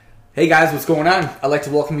Hey guys, what's going on? I'd like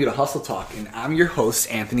to welcome you to Hustle Talk, and I'm your host,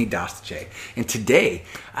 Anthony Dostiche. And today,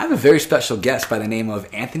 I have a very special guest by the name of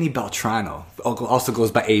Anthony Beltrano, also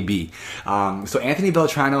goes by AB. So Anthony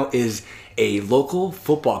Beltrano is a local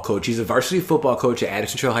football coach. He's a varsity football coach at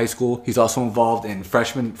Addison Trail High School. He's also involved in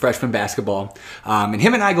freshman basketball. And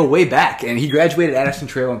him and I go way back, and he graduated Addison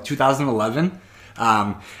Trail in 2011.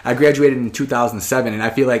 I graduated in 2007, and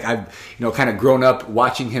I feel like I've kind of grown up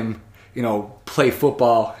watching him play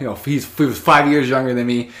football. He was 5 years younger than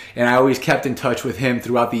me, and I always kept in touch with him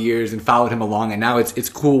throughout the years and followed him along. And now it's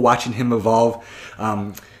cool watching him evolve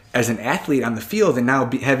as an athlete on the field, and now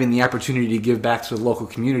having the opportunity to give back to the local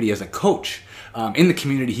community as a coach in the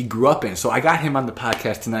community he grew up in. So I got him on the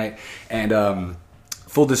podcast tonight, and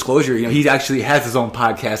full disclosure, he actually has his own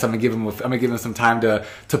podcast. I'm gonna give him some time to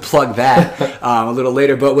plug that a little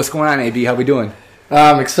later. But what's going on, AB? How we doing?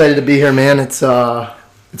 I'm excited to be here, man.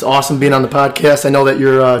 It's awesome being on the podcast. I know that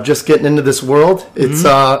you're just getting into this world. It's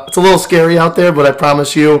a little scary out there, but I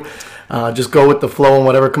promise you, just go with the flow and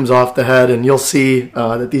whatever comes off the head, and you'll see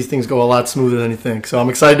that these things go a lot smoother than you think. So I'm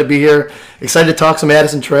excited to be here, excited to talk some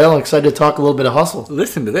Addison Trail, and excited to talk a little bit of hustle.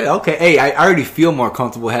 Listen to that. Okay. Hey, I already feel more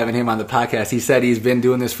comfortable having him on the podcast. He said he's been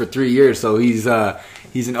doing this for 3 years, so he's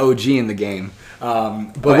an OG in the game. But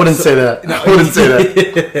I wouldn't say that. No, I wouldn't say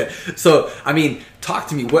that. So, talk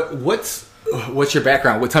to me. What's your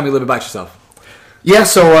background? Tell me a little bit about yourself. Yeah,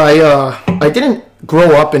 so I didn't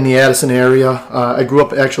grow up in the Addison area. I grew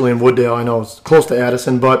up actually in Wooddale. I know it's close to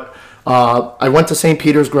Addison, but I went to St.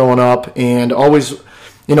 Peter's growing up, and always,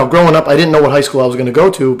 growing up, I didn't know what high school I was going to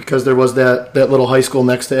go to because there was that little high school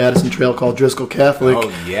next to Addison Trail called Driscoll Catholic.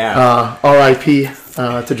 Oh, yeah. R.I.P.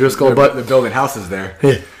 To Driscoll. They're building houses there.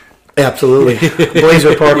 Yeah, absolutely.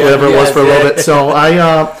 Blazer Park, whatever it was for a little bit. So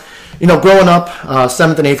I... growing up,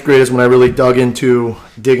 7th and 8th grade is when I really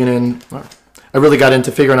digging in. I really got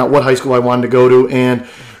into figuring out what high school I wanted to go to. And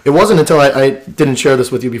it wasn't until I didn't share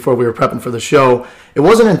this with you before we were prepping for the show. It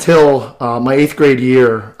wasn't until my 8th grade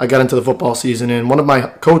year I got into the football season. And one of my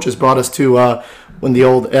coaches brought us to when the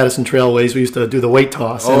old Addison Trailways, we used to do the weight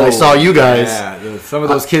toss. And I saw you guys. Yeah, some of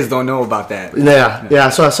those kids don't know about that. Yeah.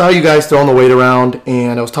 So I saw you guys throwing the weight around.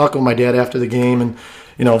 And I was talking with my dad after the game. And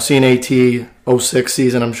seeing AT 06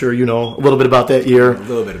 season, I'm sure you know a little bit about that year. A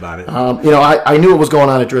little bit about it. I knew what was going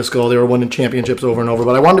on at Driscoll. They were winning championships over and over,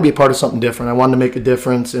 but I wanted to be a part of something different. I wanted to make a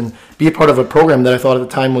difference and be a part of a program that I thought at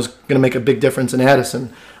the time was going to make a big difference in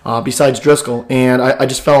Addison, besides Driscoll. And I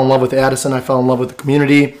just fell in love with Addison. I fell in love with the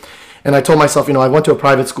community. And I told myself, I went to a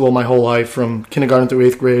private school my whole life from kindergarten through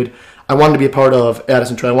 8th grade. I wanted to be a part of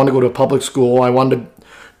Addison Trail. I wanted to go to a public school. I wanted to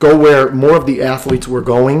go where more of the athletes were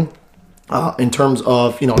going. In terms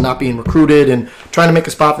of, not being recruited and trying to make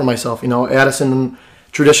a spot for myself. Addison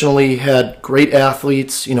traditionally had great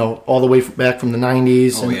athletes, all the way back from the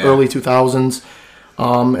 90s and early 2000s.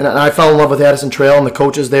 And I fell in love with Addison Trail and the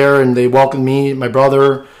coaches there, and they welcomed me, my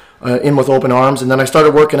brother, in with open arms. And then I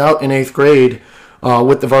started working out in 8th grade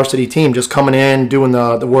with the varsity team, just coming in, doing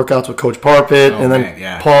the workouts with Coach Parpet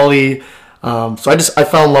Paulie. So I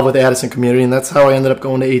fell in love with the Addison community, and that's how I ended up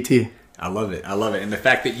going to AT. I love it. And the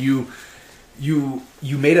fact that you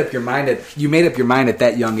made up your mind at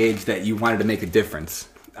that young age that you wanted to make a difference,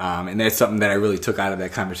 and that's something that I really took out of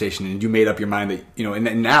that conversation. And you made up your mind that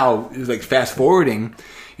and now it's like fast forwarding.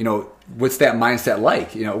 What's that mindset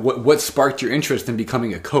like? What sparked your interest in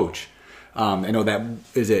becoming a coach? I know that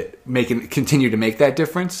continue to make that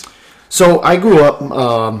difference. So I grew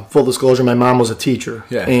up, full disclosure, my mom was a teacher.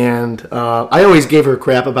 Yeah. And I always gave her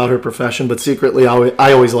crap about her profession, but secretly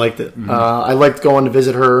I always liked it. Mm-hmm. I liked going to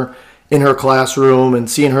visit her in her classroom and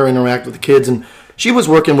seeing her interact with the kids. And she was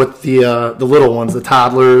working with the little ones, the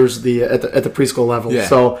toddlers, at the preschool level. Yeah.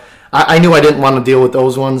 So I knew I didn't want to deal with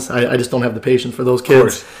those ones. I just don't have the patience for those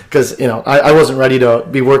kids because I wasn't ready to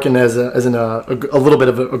be working as a little bit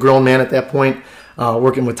of a grown man at that point,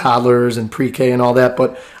 working with toddlers and pre-K and all that.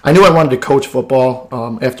 But I knew I wanted to coach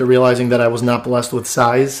football after realizing that I was not blessed with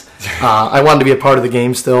size. I wanted to be a part of the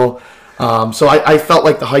game still. So I felt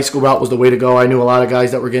like the high school route was the way to go. I knew a lot of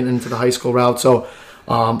guys that were getting into the high school route. So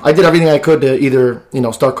I did everything I could to either,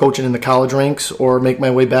 start coaching in the college ranks or make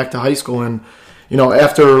my way back to high school. And,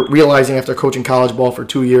 after coaching college ball for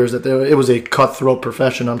 2 years that it was a cutthroat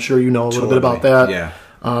profession. I'm sure you know a little bit about that. Yeah.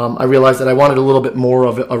 I realized that I wanted a little bit more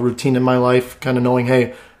of a routine in my life, kind of knowing,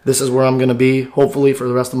 hey, this is where I'm going to be, hopefully, for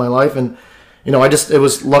the rest of my life. And, it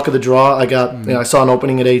was luck of the draw. I got, I saw an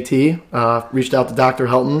opening at AT, reached out to Dr.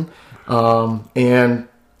 Helton. And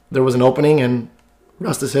there was an opening, and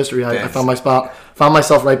rest is history. I found my spot, found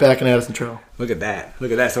myself right back in Addison Trail. Look at that.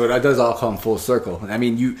 So it does all come full circle.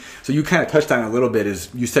 You kind of touched on it a little bit. Is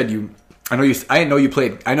you said you I know you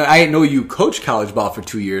played. I know you coached college ball for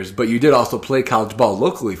 2 years, but you did also play college ball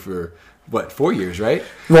locally for what, 4 years, right?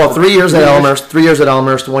 Well, 3 years at Elmhurst. 3 years at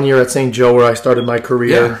Elmhurst. 1 year at St. Joe, where I started my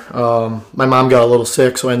career. Yeah. My mom got a little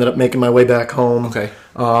sick, so I ended up making my way back home. Okay.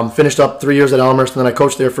 Finished up 3 years at Elmhurst, and then I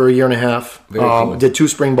coached there for a year and a half. Very cool. Did 2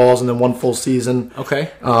 spring balls and then 1 full season.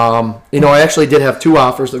 Okay. I actually did have 2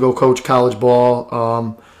 offers to go coach college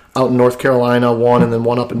ball out in North Carolina, one and then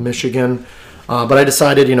one up in Michigan. But I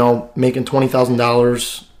decided, making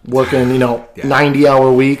 $20,000, working,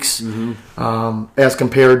 90-hour weeks, as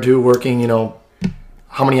compared to working,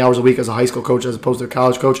 how many hours a week as a high school coach as opposed to a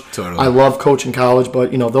college coach. Totally. I love coaching college,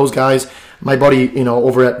 but, those guys, my buddy,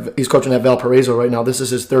 he's coaching at Valparaiso right now. This is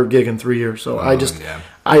his 3rd gig in 3 years. So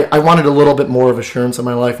I wanted a little bit more of assurance in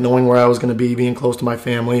my life, knowing where I was going to be, being close to my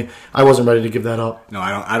family. I wasn't ready to give that up. No,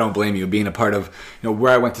 I don't blame you. Being a part of,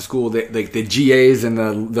 where I went to school, the GAs and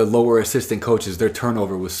the lower assistant coaches, their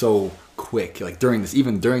turnover was so quick, like during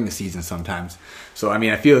the season sometimes. So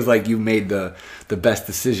I feel like you made the best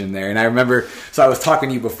decision there. And I remember, so I was talking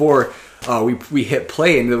to you before we hit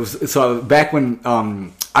play, and it was back when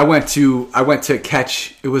I went to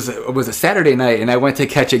catch, it was a Saturday night, and I went to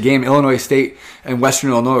catch a game. Illinois State and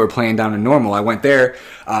Western Illinois were playing down in Normal. I went there,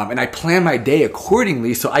 and I planned my day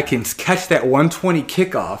accordingly so I can catch that 1:20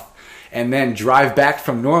 kickoff and then drive back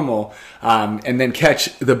from Normal, and then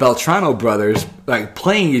catch the Beltrano brothers like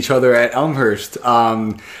playing each other at Elmhurst.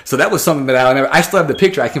 So that was something that I still have the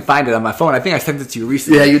picture. I can find it on my phone. I think I sent it to you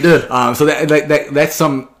recently. Yeah, you did. So that's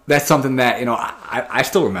something that I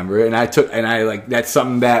still remember, and that's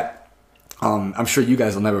something that I'm sure you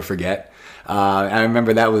guys will never forget. I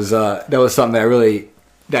remember that was something that really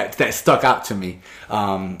that stuck out to me.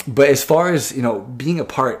 But as far as being a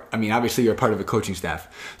part, obviously you're a part of a coaching staff.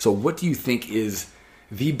 So what do you think is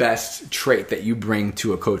the best trait that you bring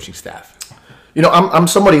to a coaching staff? I'm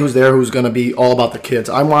somebody who's going to be all about the kids.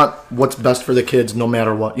 I want what's best for the kids no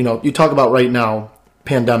matter what. You talk about right now,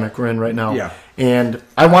 pandemic we're in right now. Yeah. And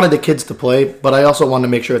I wanted the kids to play, but I also wanted to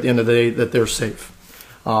make sure at the end of the day that they're safe.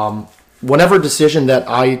 Whatever decision that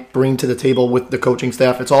I bring to the table with the coaching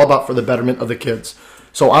staff, it's all about for the betterment of the kids.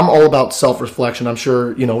 So I'm all about self-reflection. I'm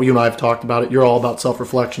sure, you and I have talked about it. You're all about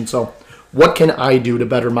self-reflection. So what can I do to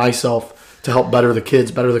better myself to help better the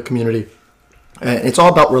kids, better the community? And it's all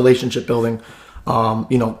about relationship building.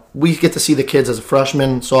 We get to see the kids as a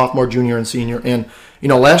freshman, sophomore, junior, and senior. And,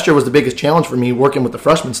 last year was the biggest challenge for me working with the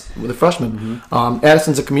freshmen. Mm-hmm.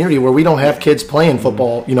 Addison's a community where we don't have kids playing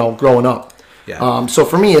football, growing up. Yeah. So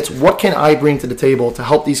for me, it's what can I bring to the table to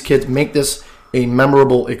help these kids make this a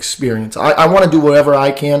memorable experience. I want to do whatever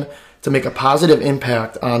I can to make a positive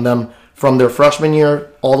impact on them from their freshman year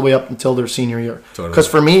all the way up until their senior year. Because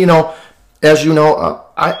for me, as you know,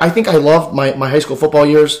 I think I love my high school football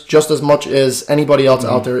years just as much as anybody else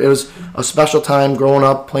out there. It was a special time growing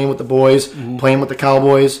up, playing with the boys, playing with the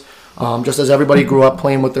Cowboys, just as everybody grew up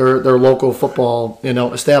playing with their local football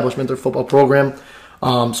establishment, their football program.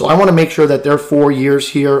 So I want to make sure that their 4 years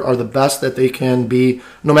here are the best that they can be,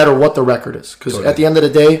 no matter what the record is. Because at the end of the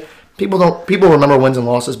day, people remember wins and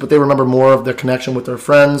losses, but they remember more of their connection with their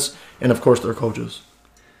friends and, of course, their coaches.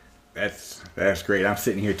 That's great. I'm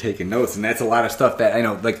sitting here taking notes, and that's a lot of stuff that I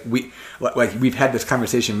know. We've had this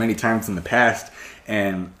conversation many times in the past,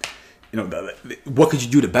 and what could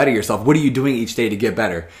you do to better yourself? What are you doing each day to get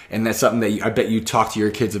better? And that's something that I bet you talk to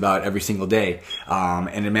your kids about every single day.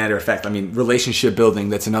 And a matter of fact, relationship building,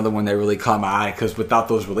 that's another one that really caught my eye, because without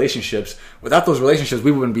those relationships,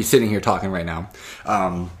 we wouldn't be sitting here talking right now.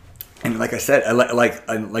 And like I said,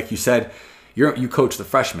 like you said, you coach the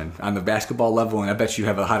freshmen on the basketball level, and I bet you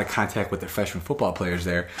have a lot of contact with the freshman football players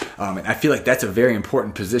there. And I feel like that's a very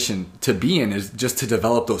important position to be in, is just to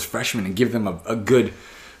develop those freshmen and give them a good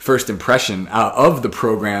first impression of the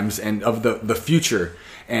programs and of the future.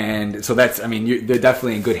 And so they're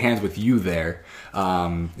definitely in good hands with you there,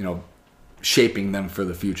 shaping them for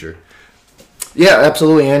the future. Yeah,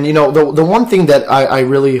 absolutely. And, the one thing that I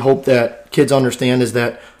really hope that kids understand is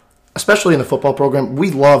that, especially in the football program, we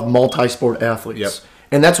love multi-sport athletes. Yep.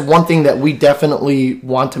 And that's one thing that we definitely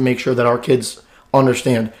want to make sure that our kids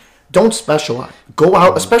understand. Don't specialize. Go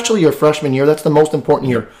out, especially your freshman year. That's the most important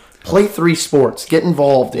year. Play 3 sports. Get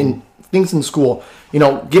involved in things in school.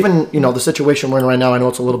 Given, the situation we're in right now, I know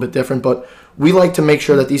it's a little bit different, but we like to make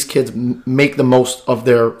sure that these kids make the most of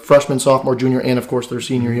their freshman, sophomore, junior, and, of course, their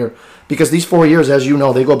senior year. Because these 4 years, as you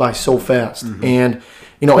know, they go by so fast. Mm-hmm. And,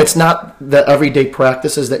 it's not the everyday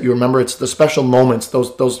practices that you remember. It's the special moments.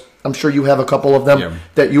 Those I'm sure you have a couple of them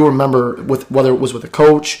that you remember, with whether it was with a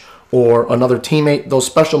coach or another teammate, those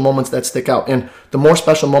special moments that stick out. And the more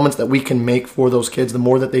special moments that we can make for those kids, the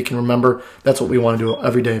more that they can remember. That's what we want to do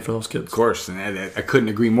every day for those kids. Of course, and I couldn't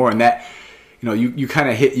agree more. And that, you kind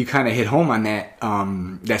of hit home on that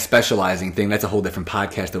that specializing thing. That's a whole different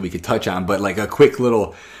podcast that we could touch on. But like a quick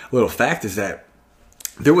little fact is that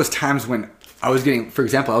there was times when I was getting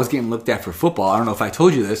looked at for football. I don't know if I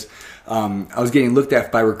told you this. I was getting looked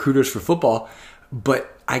at by recruiters for football,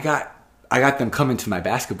 but I got them coming to my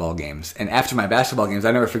basketball games. And after my basketball games,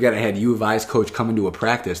 I never forget, I had U of I's coach come into a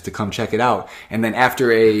practice to come check it out. And then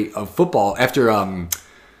after a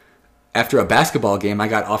basketball game, I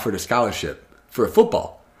got offered a scholarship for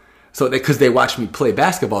football. So because they watched me play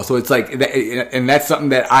basketball. So it's like, and that's something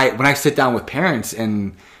that when I sit down with parents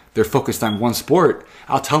and they're focused on one sport,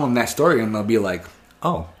 I'll tell them that story and they'll be like,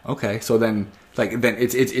 oh, okay. So then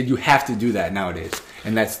you have to do that nowadays.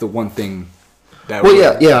 And that's the one thing.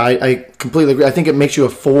 I completely agree. I think it makes you a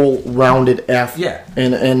full-rounded athlete. Yeah.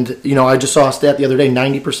 And I just saw a stat the other day,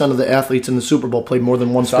 90% of the athletes in the Super Bowl played more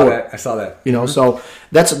than one sport. I saw that. So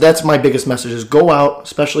that's my biggest message is go out,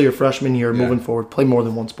 especially your freshman year, moving forward, play more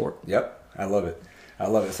than one sport. Yep. I love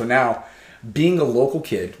it. So now, being a local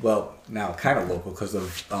kid, well, now kind of local because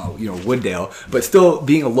of, Wooddale, but still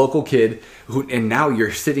being a local kid, and now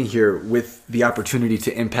you're sitting here with the opportunity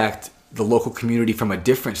to impact the local community from a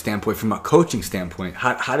different standpoint, from a coaching standpoint.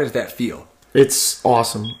 How does that feel? It's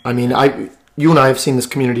awesome. I mean, you and I have seen this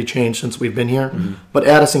community change since we've been here, but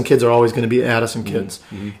Addison kids are always going to be Addison kids.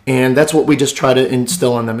 And that's what we just try to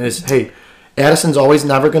instill in them is, hey, Addison's always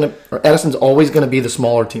going to be the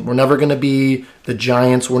smaller team. We're never going to be the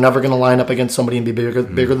Giants. We're never going to line up against somebody and be bigger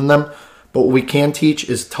than them. But what we can teach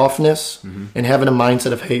is toughness and having a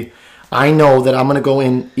mindset of, hey, I know that I'm going to go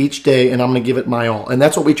in each day and I'm going to give it my all. And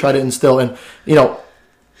that's what we try to instill. And,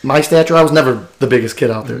 my stature, I was never the biggest kid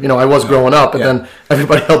out there. I was growing up, but then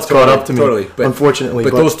everybody else caught up to me, unfortunately.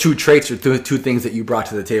 But those two traits are two things that you brought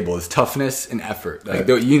to the table is toughness and effort. Like,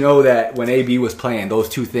 that when AB was playing, those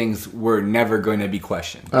two things were never going to be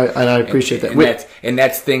questioned. I appreciate that. And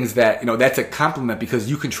that's things that, that's a compliment because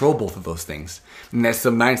you control both of those things. And that's the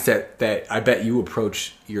mindset that I bet you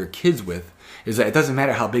approach your kids with. Is that it doesn't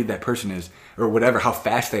matter how big that person is or whatever, how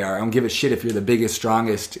fast they are. I don't give a shit if you're the biggest,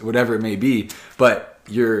 strongest, whatever it may be, but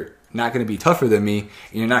you're not going to be tougher than me and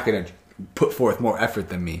you're not going to put forth more effort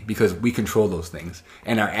than me because we control those things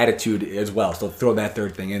and our attitude as well. So throw that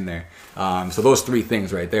third thing in there. So those three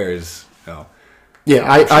things right there is, Yeah,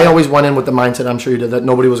 I always went in with the mindset, I'm sure you did, that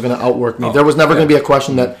nobody was going to outwork me. There was never going to be a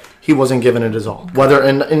question that he wasn't giving it his all.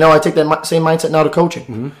 I take that same mindset now to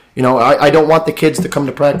coaching. I don't want the kids to come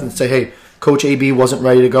to practice and say, hey, Coach AB wasn't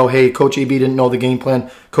ready to go. Hey, Coach AB didn't know the game plan.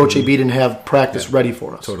 Coach AB didn't have practice ready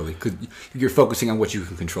for us. Totally, because you're focusing on what you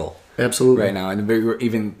can control. Absolutely. Right now,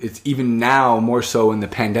 and it's even now more so in the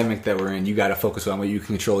pandemic that we're in. You got to focus on what you can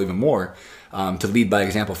control even more to lead by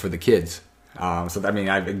example for the kids. I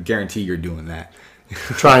guarantee you're doing that.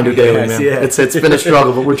 Trying to daily, man. Yeah. It's been a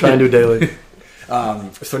struggle, but we're trying to do daily.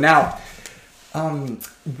 So now.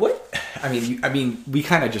 We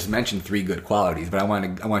kind of just mentioned three good qualities, but I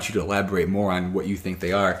want you to elaborate more on what you think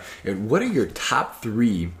they are. And what are your top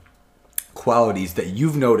three qualities that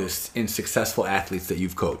you've noticed in successful athletes that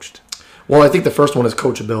you've coached? Well, I think the first one is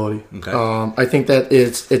coachability. Okay. I think that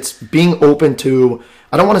it's being open to,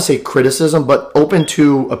 I don't want to say criticism, but open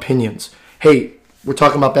to opinions. Hey, we're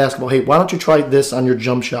talking about basketball. Hey, why don't you try this on your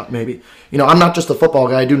jump shot maybe? I'm not just a football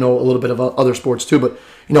guy. I do know a little bit of other sports too, but,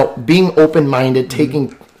 being open-minded,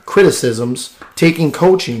 taking criticisms, taking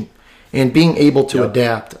coaching, and being able to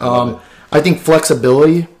adapt. I think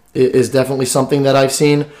flexibility is definitely something that I've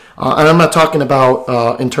seen. And I'm not talking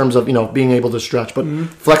about in terms of, being able to stretch, but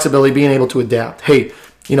flexibility, being able to adapt. Hey,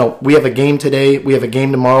 we have a game today, we have a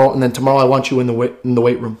game tomorrow, and then tomorrow I want you in the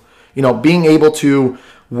weight room. Being able to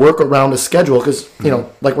work around a schedule because,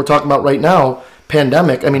 like we're talking about right now,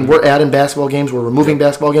 pandemic, we're adding basketball games, we're removing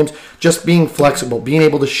basketball games, just being flexible, being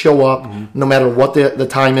able to show up no matter what the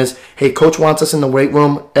time is. Hey, coach wants us in the weight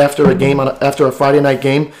room after a game, after a Friday night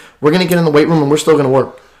game. We're going to get in the weight room and we're still going to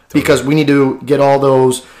work because we need to get all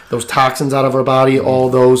those toxins out of our body, all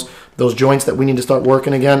those joints that we need to start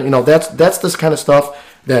working again. That's this kind of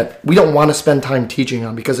stuff that we don't want to spend time teaching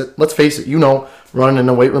on because let's face it, running in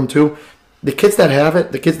the weight room too, the kids that have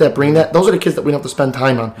it, the kids that bring that, those are the kids that we don't have to spend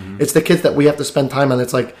time on. It's the kids that we have to spend time on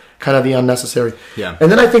that's like kind of the unnecessary. Yeah.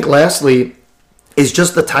 And then I think lastly is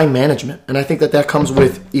just the time management. And I think that comes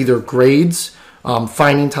with either grades,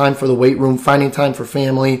 finding time for the weight room, finding time for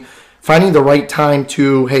family, finding the right time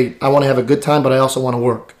to, hey, I want to have a good time, but I also want to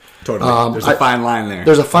work. Totally. There's a fine line there.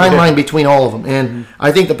 There's a fine line between all of them. And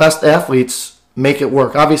I think the best athletes make it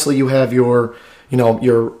work. Obviously you have your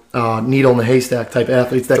needle in the haystack type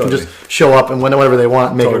athletes that Totally. can just show up and whenever they want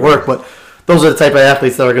and make it work. But those are the type of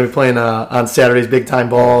athletes that are going to be playing on Saturdays, big time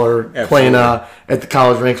ball, or playing at the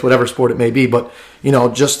college ranks, whatever sport it may be. But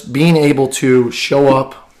just being able to show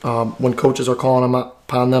up when coaches are calling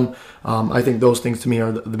upon them, I think those things to me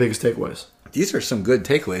are the biggest takeaways. These are some good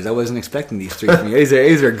takeaways. I wasn't expecting these three from you.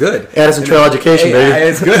 These are good. Addison Trail education, baby.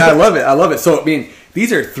 It's good. I love it. So, I mean,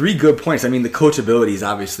 these are three good points. I mean, the coachability is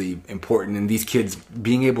obviously important, and these kids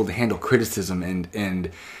being able to handle criticism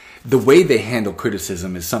and the way they handle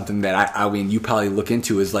criticism is something that I mean, you probably look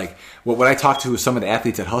into is like what I talk to with some of the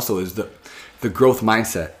athletes at Hustle is the growth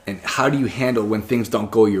mindset, and how do you handle when things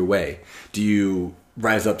don't go your way? Do you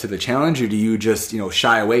rise up to the challenge, or do you just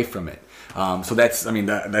shy away from it? So that's something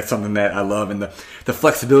that I love, and the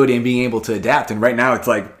flexibility and being able to adapt. And right now it's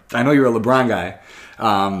like, I know you're a LeBron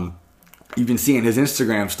guy. You've been seeing his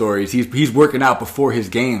Instagram stories. He's working out before his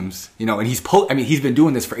games, and he's been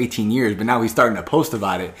doing this for 18 years, but now he's starting to post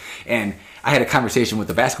about it. And I had a conversation with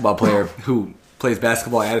a basketball player who plays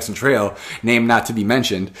basketball at Addison Trail, name not to be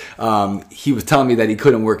mentioned. He was telling me that he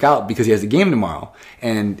couldn't work out because he has a game tomorrow,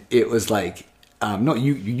 and it was like, no,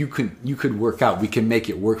 you could work out. We can make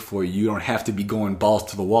it work for you. You don't have to be going balls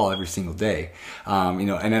to the wall every single day. And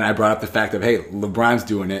then I brought up the fact of, hey, LeBron's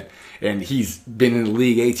doing it, and he's been in the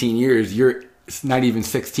league 18 years. You're not even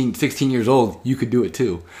 16 years old. You could do it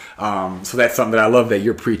too. So that's something that I love that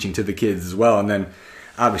you're preaching to the kids as well. And then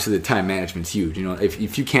obviously the time management's huge.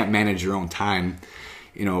 If you can't manage your own time,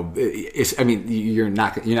 you're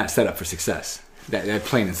not set up for success. That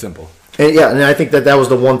plain and simple. And I think that was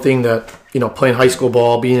the one thing that, playing high school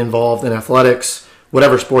ball, being involved in athletics,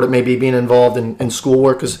 whatever sport it may be, being involved in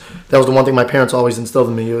schoolwork, because that was the one thing my parents always instilled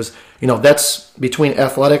in me was, that's between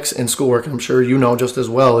athletics and schoolwork. I'm sure just as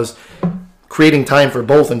well, is creating time for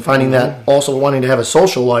both and finding that also wanting to have a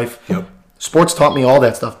social life. Yep. Sports taught me all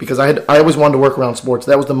that stuff because I always wanted to work around sports.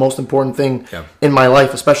 That was the most important thing in my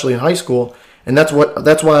life, especially in high school. And that's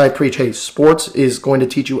why I preach, hey, sports is going to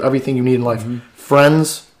teach you everything you need in life.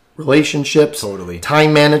 Friends, relationships, totally,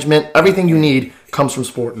 time management, everything you need comes from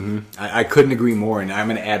sport. I couldn't agree more, and I'm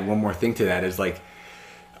going to add one more thing to that is like,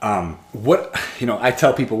 I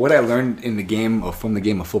tell people what I learned from the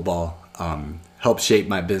game of football helped shape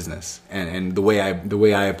my business and the way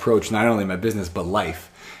I approach not only my business but life,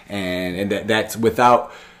 and that's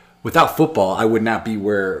without football I would not be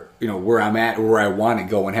where I'm at or where I want to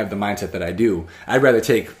go and have the mindset that I do. I'd rather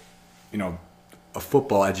take a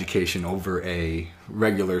football education over a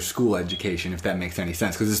regular school education, if that makes any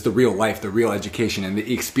sense, because it's the real life, the real education, and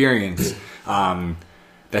the experience that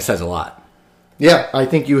says a lot. Yeah, I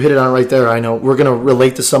think you hit it on right there. I know we're going to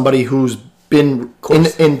relate to somebody who's been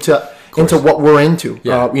into what we're into.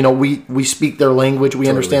 Yeah. We speak their language. We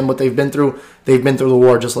understand what they've been through. They've been through the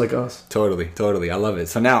war just like us. Totally. I love it.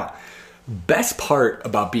 So now, best part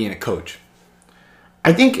about being a coach?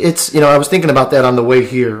 I think it's, I was thinking about that on the way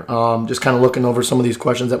here, just kind of looking over some of these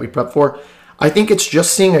questions that we prepped for. I think it's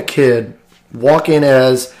just seeing a kid walk in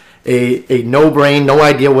as a no-brain, no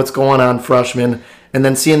idea what's going on freshman, and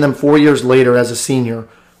then seeing them 4 years later as a senior,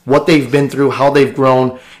 what they've been through, how they've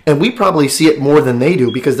grown. And we probably see it more than they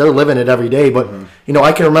do because they're living it every day. But,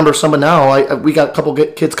 I can remember some now. We got a couple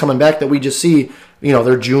kids coming back that we just see,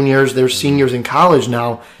 they're juniors, they're seniors in college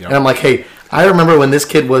now. Yep. And I'm like, hey, I remember when this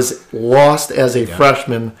kid was lost as a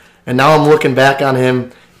freshman, and now I'm looking back on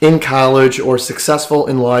him in college or successful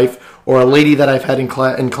in life, or a lady that I've had in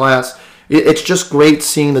class. It's just great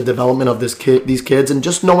seeing the development of these kids, and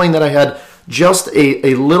just knowing that I had just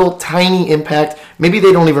a little tiny impact. Maybe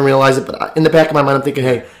they don't even realize it, but in the back of my mind, I'm thinking,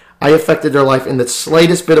 hey, I affected their life in the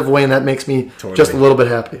slightest bit of way, and that makes me just a little bit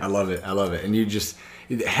happy. I love it. And you just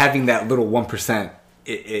having that little 1%.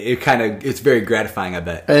 It's very gratifying, I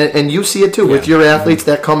bet. And you see it too with your athletes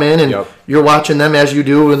that come in, and you're watching them as you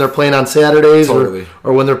do when they're playing on Saturdays or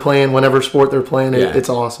when they're playing whatever sport they're playing. It's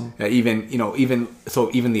awesome. Yeah, even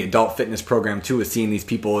the adult fitness program too is seeing these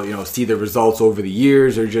people see their results over the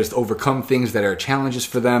years or just overcome things that are challenges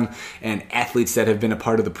for them, and athletes that have been a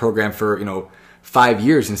part of the program for 5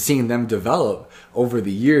 years and seeing them develop over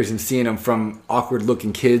the years and seeing them from awkward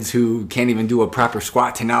looking kids who can't even do a proper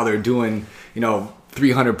squat to now they're doing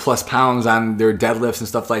 300 plus pounds on their deadlifts and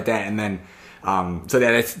stuff like that. And then,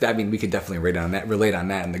 we could definitely relate on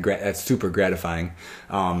that. And that's super gratifying.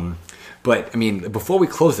 But before we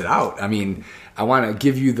close it out, I want to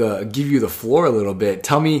give you the floor a little bit.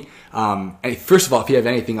 Tell me, first of all, if you have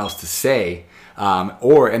anything else to say,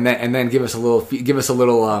 and then give us a little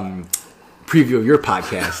preview of your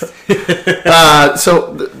podcast.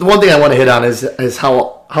 So the one thing I want to hit on is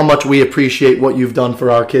how much we appreciate what you've done for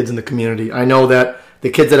our kids in the community. I know that the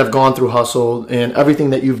kids that have gone through Hustle and everything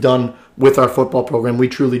that you've done with our football program, we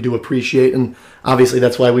truly do appreciate. And obviously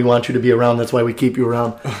that's why we want you to be around. That's why we keep you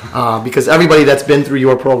around, because everybody that's been through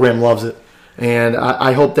your program loves it. And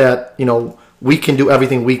I hope that, we can do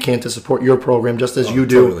everything we can to support your program just as you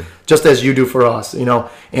do, totally. just as you do for us,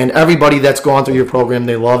 And everybody that's gone through your program,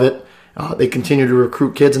 they love it. They continue to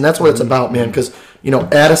recruit kids, and that's what it's about, man, because,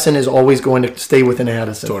 Addison is always going to stay within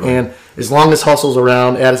Addison. Totally. And as long as Hustle's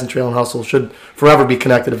around, Addison Trail and Hustle should forever be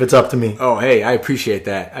connected if it's up to me. Oh, hey, I appreciate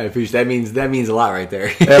that. That means a lot right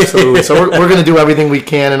there. Absolutely. So we're going to do everything we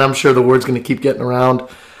can, and I'm sure the word's going to keep getting around.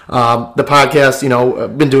 The podcast,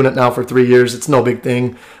 I've been doing it now for 3 years. It's no big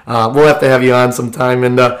thing. We'll have to have you on sometime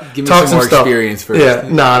and give me talk some more stuff. experience first. Yeah,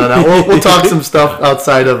 no. We'll talk some stuff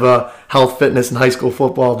outside of health, fitness, and high school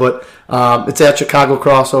football. But it's at Chicago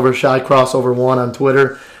Crossover, Shy Crossover 1 on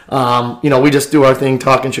Twitter. We just do our thing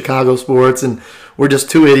talking Chicago sports, and we're just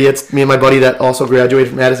two idiots, me and my buddy that also graduated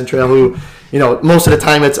from Addison Trail, who, most of the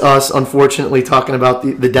time it's us, unfortunately, talking about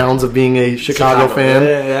the downs of being a Chicago fan.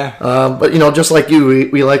 Yeah. But, just like you,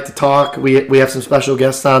 we like to talk. We have some special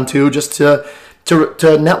guests on, too, just to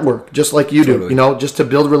network, just like you do, just to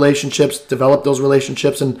build relationships, develop those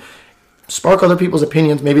relationships, and spark other people's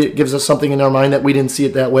opinions. Maybe it gives us something in our mind that we didn't see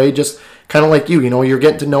it that way. Just kind of like you, you're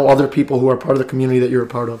getting to know other people who are part of the community that you're a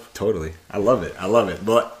part of. Totally. I love it.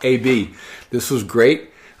 But AB, this was great.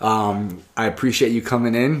 I appreciate you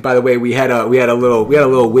coming in. By the way, we had a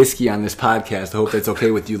little whiskey on this podcast. I hope that's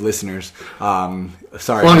okay with you listeners.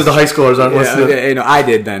 Sorry. As long as the high schoolers aren't listening. I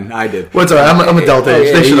did then. I did. Well, it's all right. I'm adult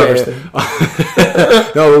age. They should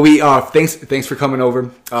understand. No, but thanks for coming over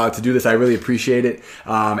to do this. I really appreciate it.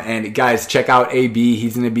 And guys, check out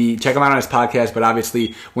AB. Check him out on his podcast. But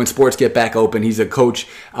obviously, when sports get back open, he's a coach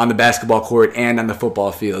on the basketball court and on the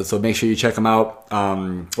football field. So make sure you check him out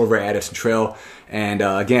over at Addison Trail. And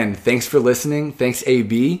again, thanks for listening. Thanks,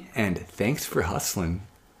 AB. And thanks for hustling.